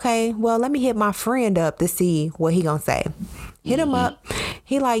was like, okay, well, let me hit my friend up to see what he gonna say. Hit him up.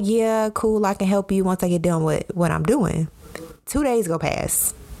 He like, yeah, cool, I can help you once I get done with what I'm doing. 2 days go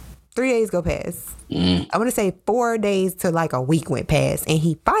past. 3 days go past. I want to say 4 days to like a week went past. And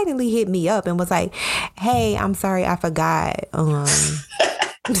he finally hit me up and was like, hey, I'm sorry, I forgot.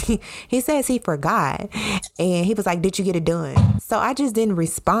 He says he forgot. And he was like, did you get it done? So I just didn't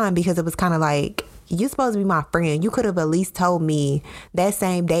respond because it was kind of like, you're supposed to be my friend. You could have at least told me that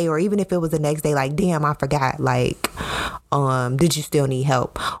same day, or even if it was the next day, like, damn, I forgot. Like, did you still need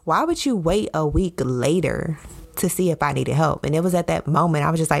help? Why would you wait a week later to see if I needed help? And it was at that moment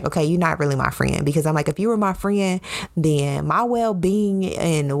I was just like, okay, you're not really my friend, because I'm like, if you were my friend, then my well-being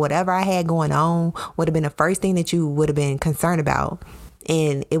and whatever I had going on would have been the first thing that you would have been concerned about,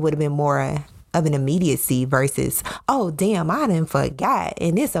 and it would have been more of an immediacy versus, oh damn, I done forgot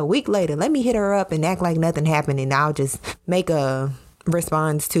and it's a week later, let me hit her up and act like nothing happened, and I'll just make a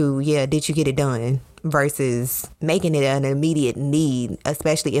response to, yeah, did you get it done, versus making it an immediate need,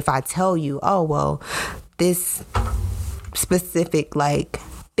 especially if I tell you, oh well, this specific like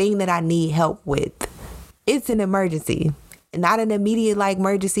thing that I need help with, it's an emergency. Not an immediate like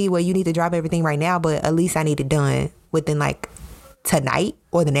emergency where you need to drop everything right now, but at least I need it done within like tonight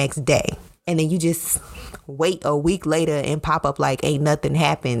or the next day. And then you just wait a week later and pop up like ain't nothing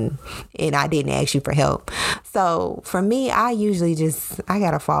happened and I didn't ask you for help. So for me, I usually I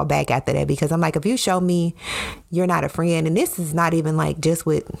gotta fall back after that, because I'm like, if you show me you're not a friend, and this is not even like just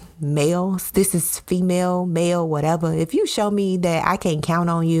with males, this is female, male, whatever. If you show me that I can't count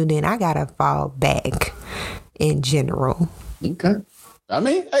on you, then I gotta fall back in general. Okay. I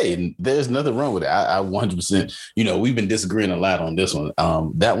mean, hey, there's nothing wrong with it. I 100%, we've been disagreeing a lot on this one.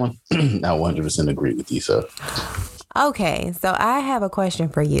 That one, I 100% agree with you. So, okay. So I have a question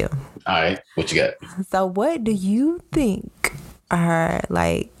for you. All right. What you got? So what do you think are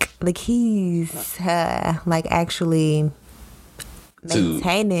like the keys like actually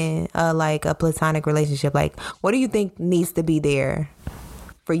maintaining like a platonic relationship? Like, what do you think needs to be there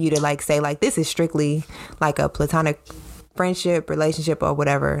for you to like say like this is strictly like a platonic friendship, relationship, or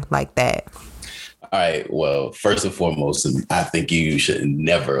whatever like that? All right. Well, first and foremost, I think you should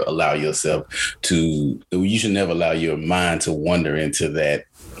never allow your mind to wander into that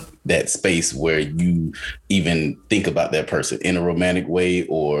space where you even think about that person in a romantic way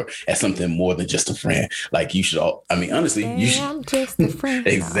or as something more than just a friend. Like you should honestly, you should. I'm just a friend.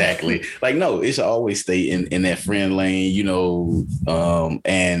 Exactly. Like, no, it should always stay in that friend lane,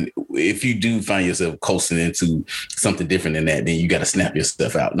 and if you do find yourself coasting into something different than that, then you got to snap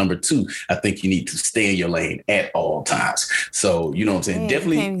yourself out. Number two, I think you need to stay in your lane at all times. So, you know what I'm saying?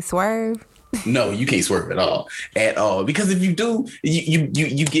 Definitely. Can you swerve? No, you can't swerve at all. Because if you do, you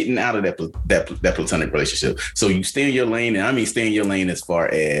getting out of that platonic relationship. So you stay in your lane, and I mean stay in your lane as far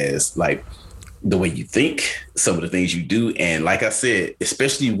as like the way you think, some of the things you do, and like I said,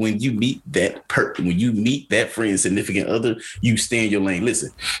 especially when you meet that friend, significant other, you stay in your lane. Listen,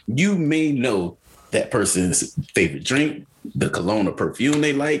 you may know that person's favorite drink, the cologne or perfume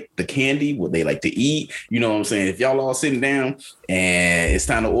they like, the candy, what they like to eat. You know what I'm saying? If y'all all sitting down and it's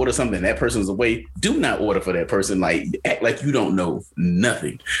time to order something, that person's away, do not order for that person. Like, act like you don't know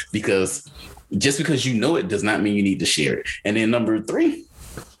nothing, because just because you know it does not mean you need to share it. And then number three,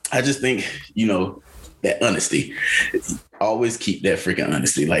 I just think, that honesty. Always keep that freaking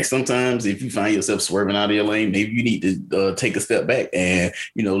honesty. Like sometimes if you find yourself swerving out of your lane, maybe you need to take a step back and,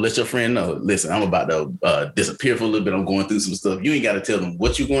 let your friend know, listen, I'm about to disappear for a little bit. I'm going through some stuff. You ain't got to tell them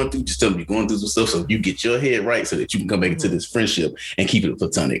what you're going through. Just tell them you're going through some stuff so you get your head right so that you can come back into this friendship and keep it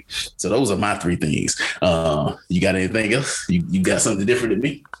platonic. So those are my 3 things. You got anything else? You got something different than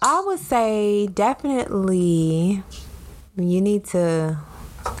me? I would say definitely you need to,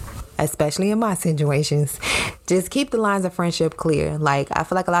 especially in my situations, just keep the lines of friendship clear. Like, I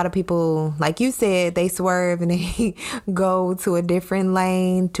feel like a lot of people, like you said, they swerve and they go to a different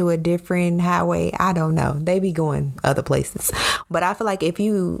lane, to a different highway. I don't know. They be going other places. But I feel like if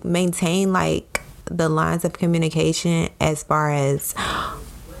you maintain like the lines of communication as far as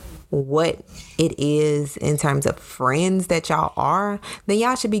what it is in terms of friends that y'all are, then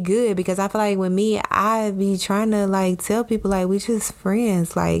y'all should be good. Because I feel like with me, I be trying to like tell people like we just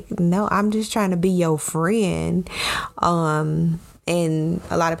friends. Like, no, I'm just trying to be your friend. And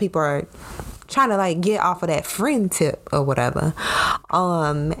a lot of people are trying to like get off of that friend tip or whatever.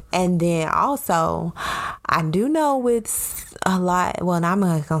 And then also I do know with a lot, well, I'm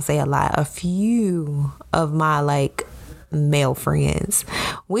not gonna say a lot, a few of my like male friends,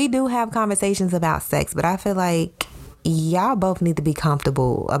 we do have conversations about sex, but I feel like y'all both need to be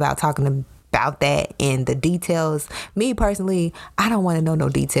comfortable about talking about that and the details. Me personally, I don't want to know no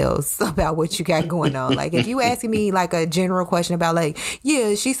details about what you got going on. Like if you asking me like a general question about like,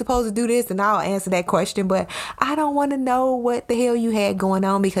 yeah, she's supposed to do this, and I'll answer that question, but I don't want to know what the hell you had going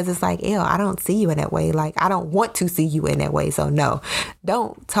on, because it's like, ew, I don't see you in that way. Like I don't want to see you in that way. So no,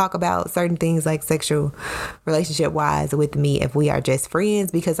 don't talk about certain things like sexual relationship wise with me if we are just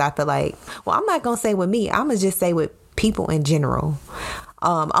friends, because I feel like, well, I'm not gonna say with me, I'm gonna just say with people in general.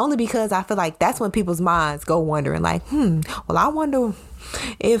 Only because I feel like that's when people's minds go wondering like, well, I wonder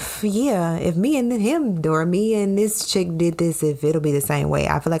if me and him or me and this chick did this, if it'll be the same way.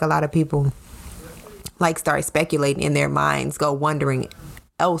 I feel like a lot of people like start speculating in their minds, go wondering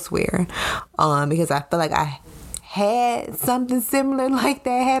elsewhere. Because I feel like I had something similar like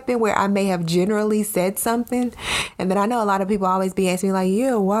that happen where I may have generally said something, and then I know a lot of people always be asking me like,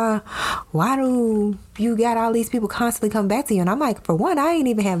 yeah, why do you got all these people constantly come back to you? And I'm like, for one, I ain't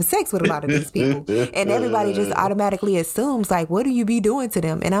even having sex with a lot of these people, and everybody just automatically assumes like, what do you be doing to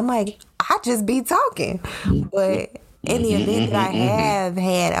them? And I'm like, I just be talking. But in the event that I have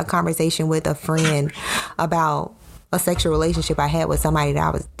had a conversation with a friend about a sexual relationship I had with somebody that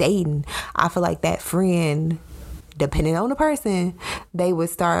I was dating, I feel like that friend, depending on the person, they would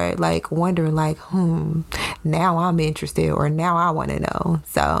start like wondering like, now I'm interested, or now I want to know.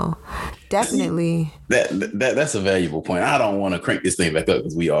 So definitely that's a valuable point. I don't want to crank this thing back up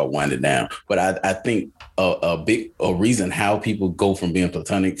because we are winding down, but I think a reason how people go from being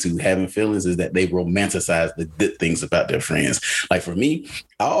platonic to having feelings is that they romanticize the good things about their friends. Like for me,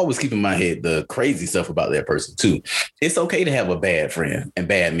 I always keep in my head the crazy stuff about that person too. It's okay to have a bad friend, and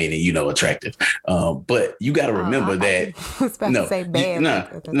bad meaning, attractive. But you got to remember that. I was about to say bad. No.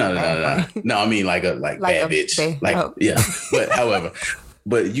 I mean like bad bitch. Yeah. But however.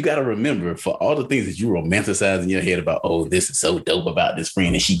 But you got to remember, for all the things that you romanticize in your head about, oh, this is so dope about this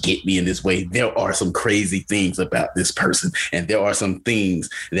friend and she get me in this way, there are some crazy things about this person. And there are some things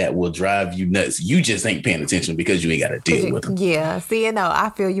that will drive you nuts. You just ain't paying attention because you ain't got to deal with them. Yeah. See,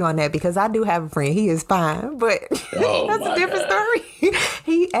 I feel you on that, because I do have a friend. He is fine, but that's a different story.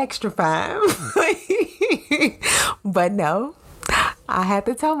 He extra fine. But no. I had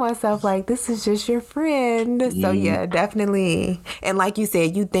to tell myself, like, this is just your friend. So, yeah, definitely. And like you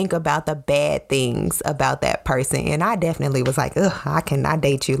said, you think about the bad things about that person. And I definitely was like, ugh, I cannot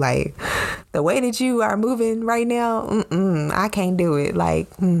date you. Like, the way that you are moving right now, I can't do it. Like,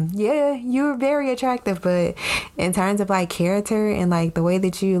 yeah, you're very attractive. But in terms of, like, character and, like, the way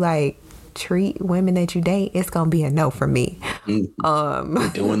that you, like, treat women that you date, it's gonna be a no for me. Doing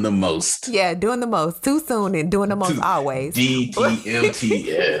the most. Yeah, doing the most too soon, and doing the most always.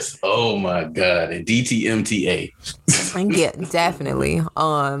 DTMTS. Oh my God. And DTMTA. Yeah, definitely.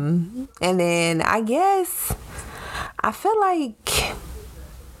 And then I guess I feel like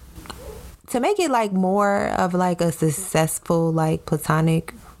to make it like more of like a successful like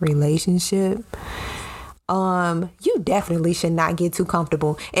platonic relationship, you definitely should not get too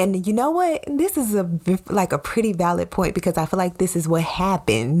comfortable. And you know what? This is a pretty valid point, because I feel like this is what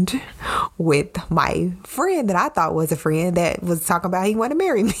happened with my friend that I thought was a friend that was talking about he wanted to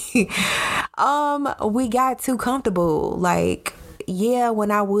marry me. We got too comfortable. Like, yeah,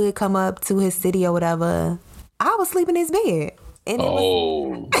 when I would come up to his city or whatever, I was sleeping in his bed. And it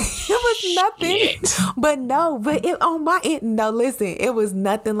Oh, was, it was nothing. shit. But it on my end, no, listen, it was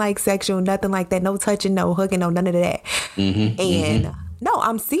nothing like sexual, nothing like that. No touching, no hugging, no none of that. And no,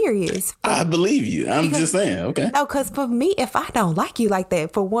 I'm serious. I believe you. I'm just saying. Okay. No, because for me, if I don't like you like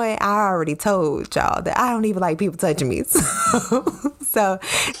that, for one, I already told y'all that I don't even like people touching me. So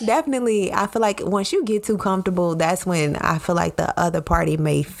definitely, I feel like once you get too comfortable, that's when I feel like the other party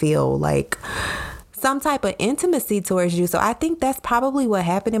may feel like some type of intimacy towards you. So I think that's probably what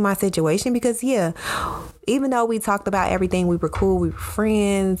happened in my situation because, yeah, even though we talked about everything, we were cool, we were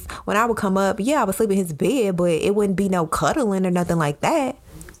friends. When I would come up, yeah, I would sleep in his bed, but it wouldn't be no cuddling or nothing like that.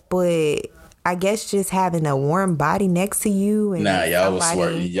 But I guess just having a warm body next to you. And Nah, y'all was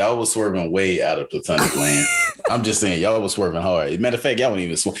swerving. Y'all was swerving way out of platonic land. I'm just saying, y'all was swerving hard. Matter of fact, y'all wouldn't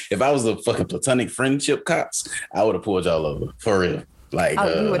even swerve. If I was the fucking platonic friendship cops, I would have pulled y'all over for real. Like,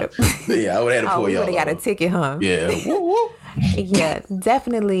 you would have. Yeah, I would have had to pull you y'all would have got a over. ticket, huh? Yeah. Woo, woo. Yeah,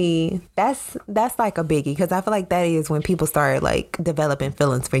 definitely. That's like a biggie because I feel like that is when people start like developing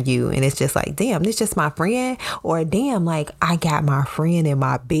feelings for you, and it's just like, damn, this just my friend, or damn, like I got my friend in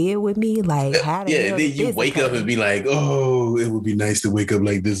my bed with me. Like, how the Yeah, hell and then did you this wake up occur? and be like, oh, it would be nice to wake up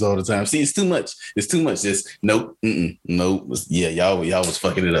like this all the time. See, it's too much. It's too much. Just nope, nope. Yeah, y'all was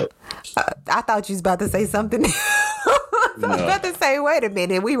fucking it up. I thought you was about to say something. I was about to say, wait a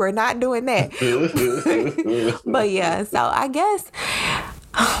minute, we were not doing that. But yeah, so I guess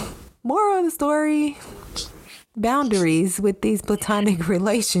moral of the story, boundaries with these platonic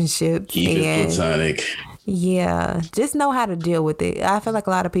relationships. Keep it and platonic. yeah, just know how to deal with it. I feel like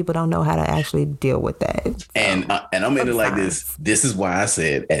a lot of people don't know how to actually deal with that. And I'm in it like this. This is why I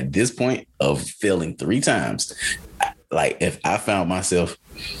said at this point of failing 3 times, like if I found myself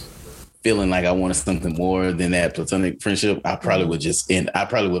feeling like I wanted something more than that platonic friendship, I probably would just end. I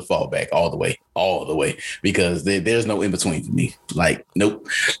probably would fall back all the way, because there's no in between for me. Like, nope.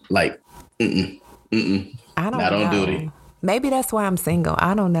 Like, I don't not on know. duty. Maybe that's why I'm single.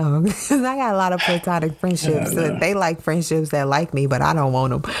 I don't know. Because I got a lot of platonic friendships. They like friendships that like me, but I don't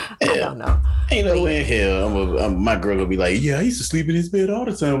want them. I don't know. Ain't no way in hell my girl gonna be like, yeah, I used to sleep in his bed all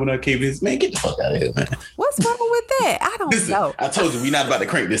the time when I came to his. Man, get the fuck out of here, man. What's wrong with that? I don't Listen, know. I told you, we not about to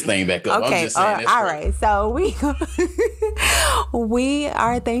crank this thing back up. I'm Okay, just saying. all right. So we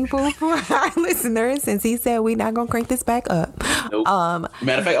are thankful for our listeners since he said we're not gonna crank this back up. Nope.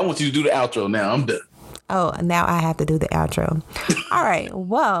 Matter of fact, I want you to do the outro now. I'm done. Oh, now I have to do the outro. All right.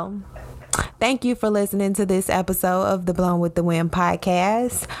 Well, thank you for listening to this episode of the Blown with the Wind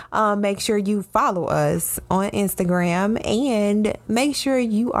podcast. Make sure you follow us on Instagram and make sure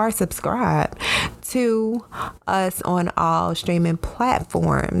you are subscribed to us on all streaming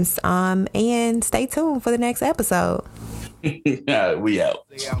platforms. And stay tuned for the next episode. We out.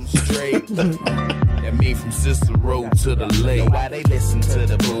 I'm straight. That mean from Cicero to the lake. Why they listen to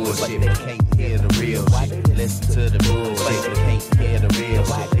the bullshit? They can't hear the real shit. Listen to the bullshit. They can't hear the real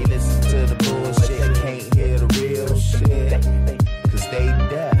shit.